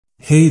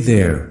Hey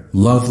there,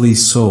 lovely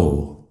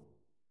soul.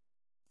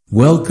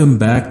 Welcome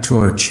back to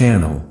our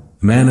channel,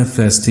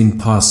 Manifesting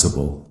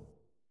Possible.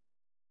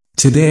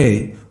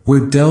 Today,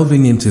 we're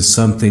delving into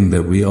something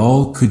that we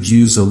all could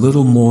use a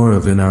little more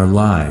of in our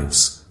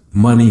lives,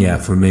 money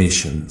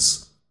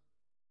affirmations.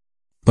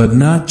 But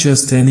not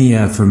just any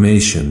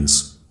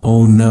affirmations,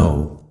 oh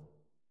no.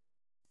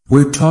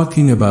 We're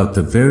talking about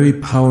the very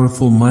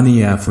powerful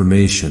money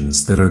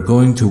affirmations that are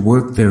going to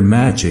work their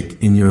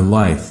magic in your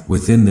life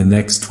within the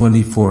next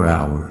 24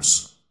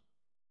 hours.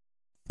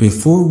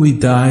 Before we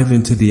dive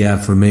into the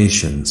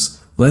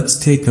affirmations, let's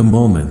take a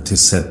moment to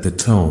set the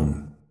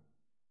tone.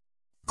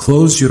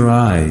 Close your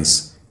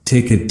eyes,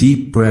 take a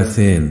deep breath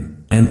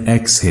in, and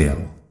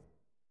exhale.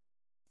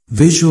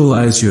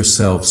 Visualize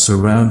yourself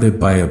surrounded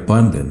by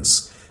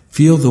abundance.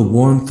 Feel the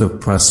warmth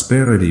of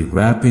prosperity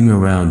wrapping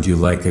around you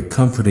like a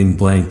comforting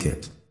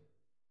blanket.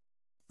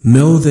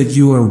 Know that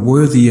you are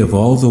worthy of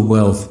all the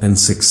wealth and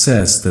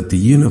success that the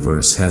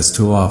universe has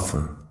to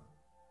offer.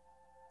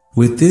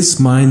 With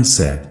this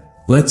mindset,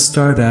 let's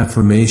start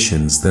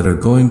affirmations that are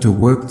going to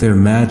work their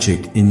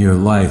magic in your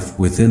life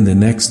within the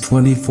next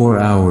 24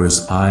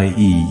 hours,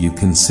 i.e., you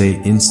can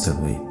say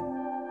instantly.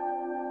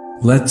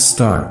 Let's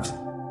start.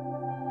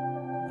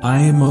 I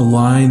am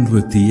aligned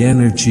with the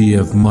energy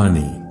of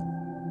money.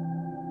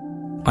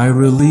 I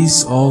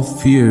release all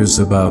fears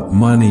about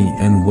money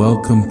and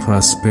welcome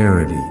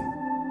prosperity.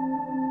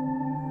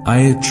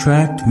 I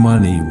attract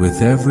money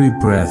with every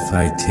breath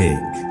I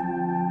take.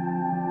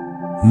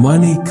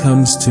 Money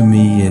comes to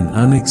me in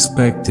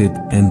unexpected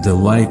and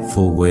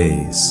delightful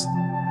ways.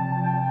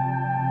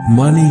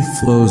 Money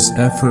flows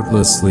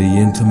effortlessly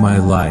into my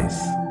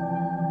life.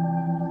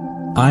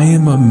 I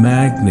am a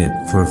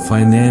magnet for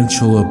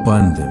financial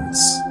abundance.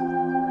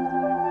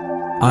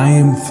 I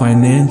am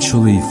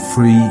financially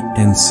free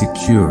and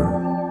secure.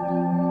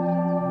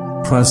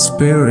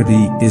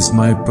 Prosperity is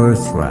my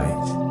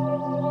birthright.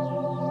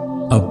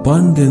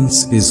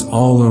 Abundance is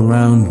all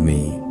around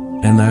me,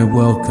 and I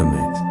welcome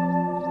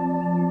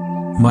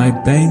it. My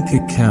bank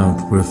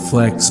account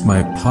reflects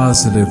my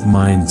positive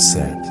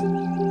mindset.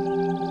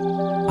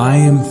 I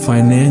am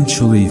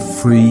financially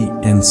free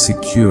and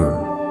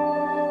secure.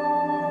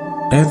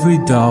 Every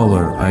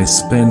dollar I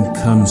spend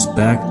comes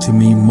back to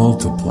me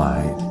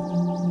multiplied.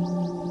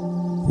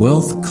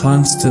 Wealth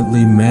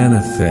constantly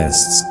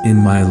manifests in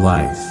my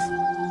life.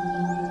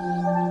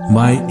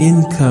 My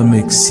income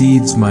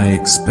exceeds my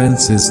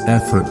expenses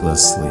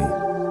effortlessly.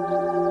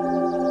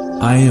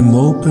 I am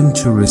open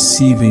to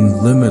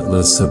receiving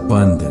limitless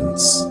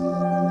abundance.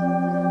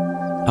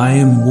 I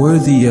am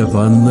worthy of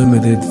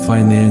unlimited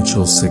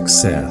financial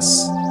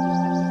success.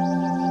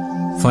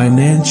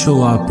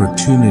 Financial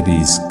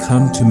opportunities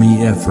come to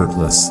me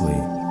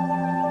effortlessly.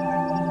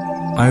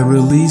 I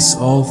release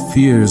all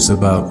fears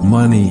about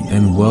money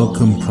and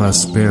welcome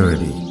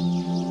prosperity.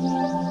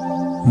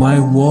 My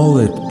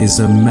wallet is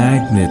a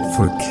magnet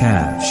for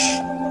cash.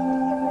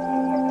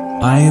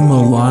 I am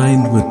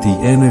aligned with the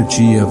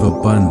energy of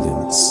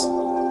abundance.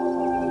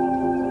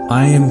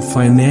 I am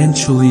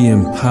financially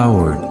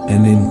empowered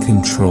and in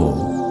control.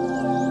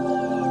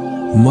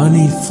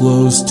 Money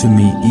flows to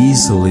me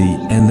easily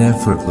and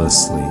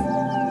effortlessly.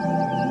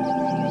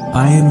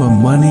 I am a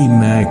money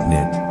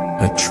magnet,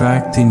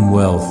 attracting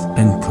wealth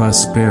and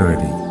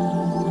prosperity.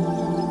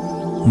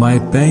 My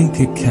bank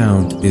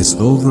account is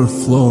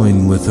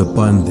overflowing with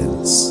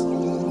abundance.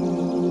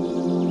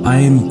 I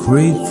am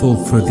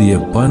grateful for the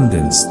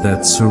abundance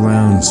that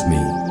surrounds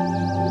me.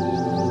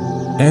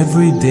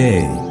 Every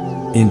day,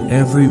 in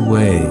every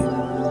way,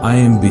 I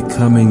am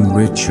becoming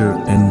richer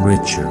and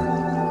richer.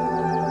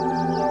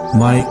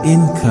 My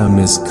income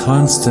is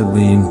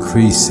constantly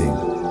increasing.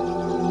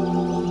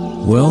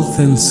 Wealth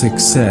and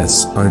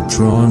success are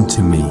drawn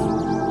to me.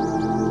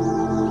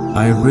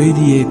 I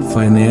radiate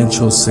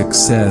financial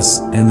success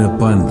and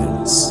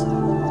abundance.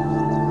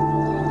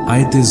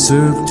 I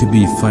deserve to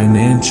be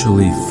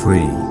financially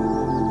free.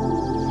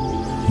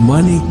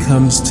 Money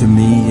comes to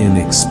me in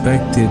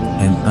expected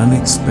and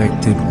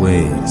unexpected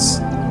ways.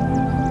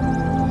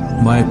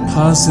 My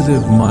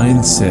positive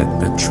mindset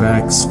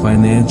attracts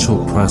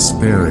financial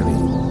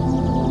prosperity.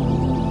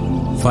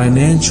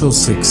 Financial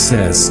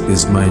success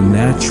is my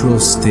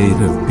natural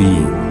state of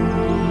being.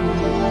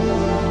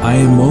 I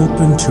am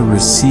open to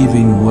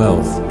receiving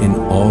wealth in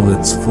all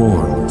its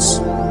forms.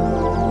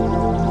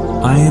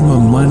 I am a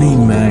money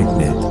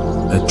magnet,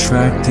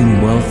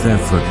 attracting wealth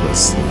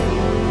effortlessly.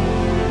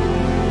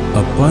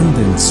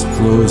 Abundance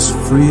flows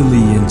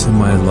freely into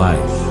my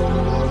life.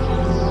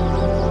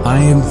 I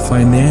am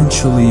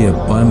financially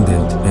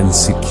abundant and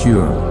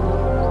secure.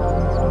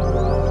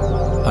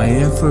 I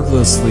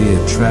effortlessly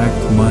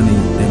attract money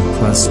and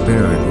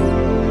prosperity.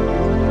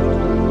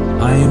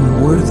 I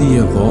am worthy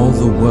of all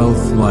the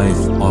wealth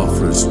life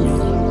offers me.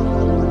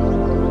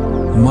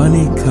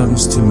 Money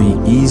comes to me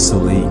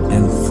easily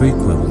and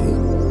frequently.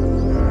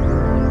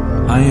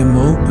 I am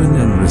open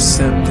and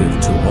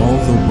receptive to all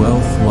the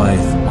wealth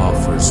life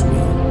offers me.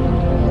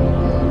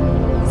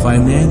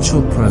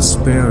 Financial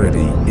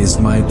prosperity is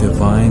my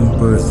divine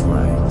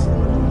birthright.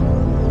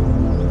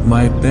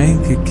 My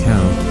bank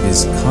account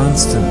is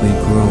constantly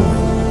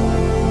growing.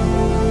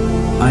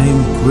 I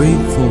am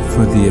grateful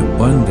for the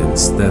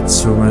abundance that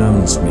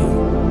surrounds me.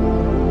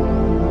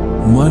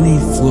 Money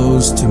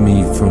flows to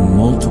me from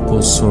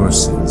multiple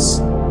sources.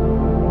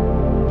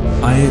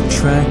 I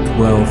attract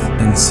wealth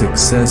and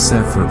success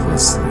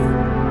effortlessly.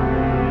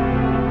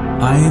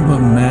 I am a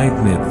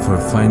magnet for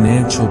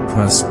financial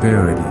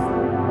prosperity.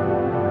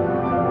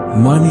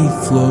 Money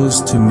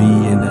flows to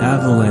me in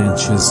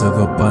avalanches of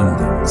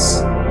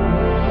abundance.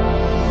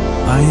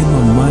 I am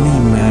a money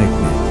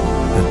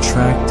magnet,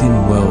 attracting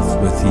wealth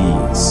with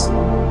ease.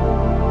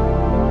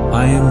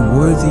 I am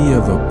worthy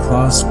of a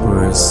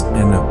prosperous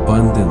and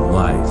abundant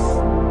life.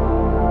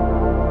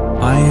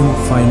 I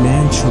am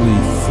financially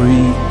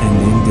free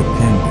and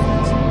independent.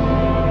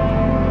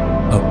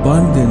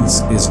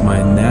 Abundance is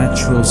my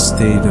natural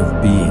state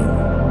of being.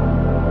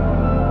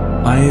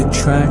 I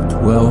attract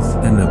wealth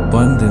and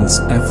abundance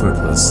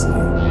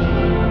effortlessly.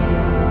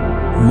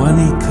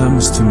 Money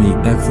comes to me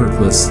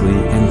effortlessly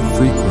and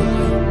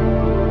frequently.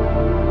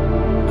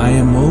 I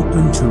am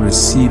open to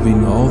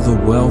receiving all the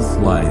wealth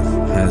life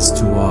has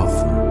to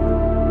offer.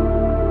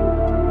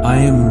 I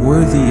am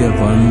worthy of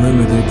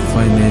unlimited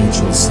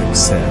financial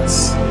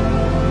success.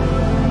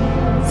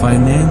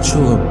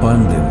 Financial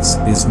abundance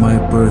is my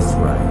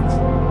birthright.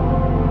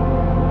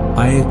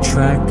 I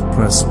attract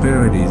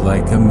prosperity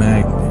like a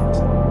magnet.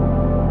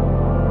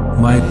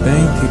 My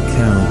bank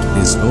account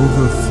is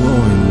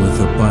overflowing with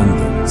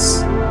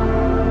abundance.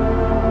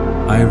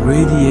 I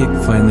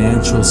radiate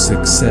financial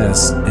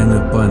success and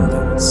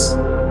abundance.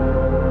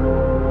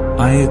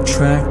 I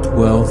attract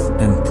wealth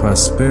and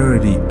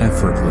prosperity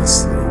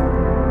effortlessly.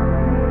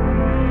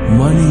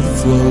 Money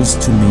flows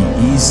to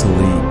me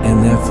easily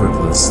and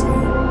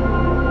effortlessly.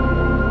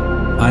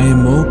 I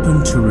am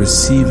open to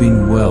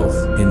receiving wealth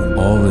in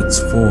all its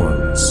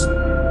forms.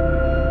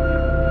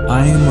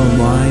 I am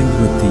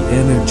aligned with the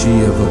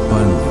energy of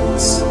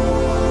abundance.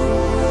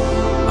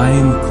 I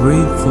am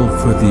grateful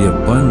for the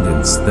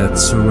abundance that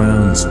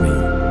surrounds me.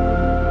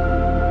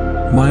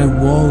 My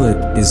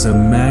wallet is a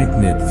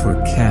magnet for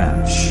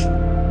cash.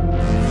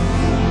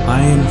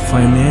 I am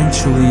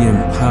financially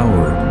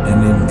empowered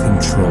and in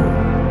control.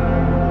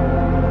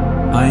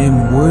 I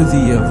am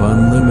worthy of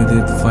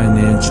unlimited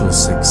financial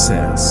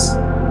success.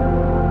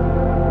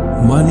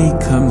 Money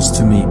comes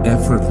to me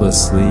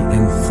effortlessly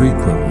and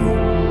frequently.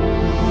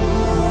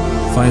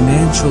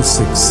 Financial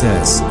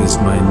success is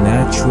my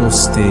natural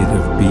state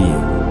of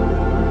being.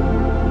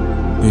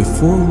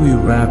 Before we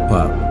wrap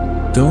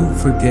up, don't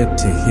forget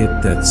to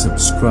hit that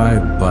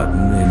subscribe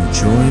button and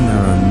join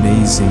our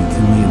amazing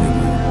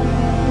community.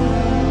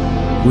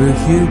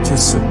 We're here to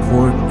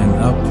support and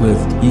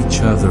uplift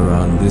each other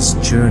on this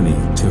journey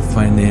to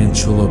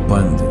financial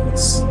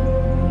abundance.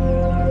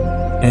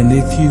 And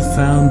if you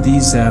found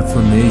these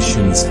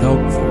affirmations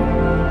helpful,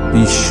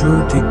 be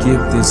sure to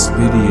give this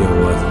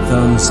video a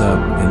thumbs up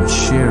and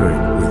share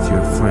it with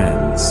your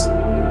friends.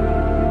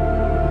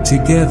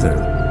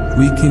 Together,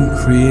 we can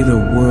create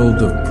a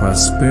world of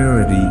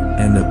prosperity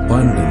and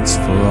abundance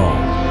for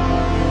all.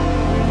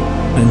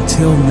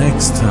 Until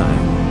next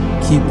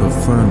time, keep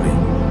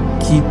affirming,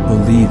 keep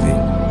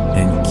believing,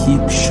 and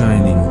keep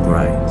shining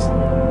bright.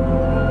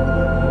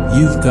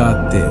 You've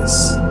got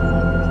this.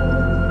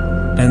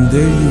 And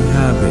there you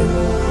have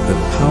it, the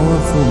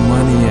powerful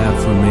money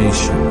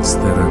affirmations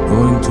that are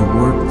going to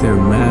work their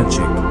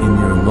magic in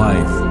your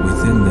life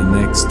within the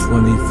next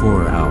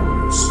 24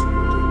 hours.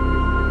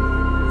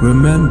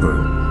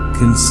 Remember,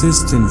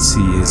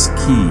 consistency is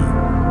key,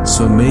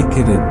 so make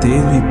it a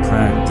daily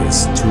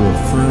practice to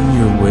affirm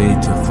your way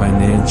to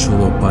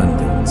financial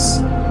abundance.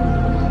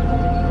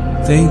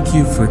 Thank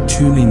you for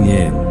tuning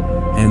in,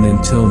 and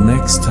until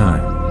next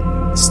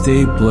time,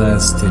 stay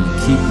blessed and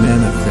keep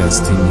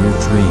manifesting your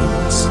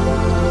dreams.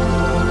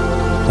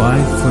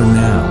 Bye for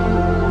now.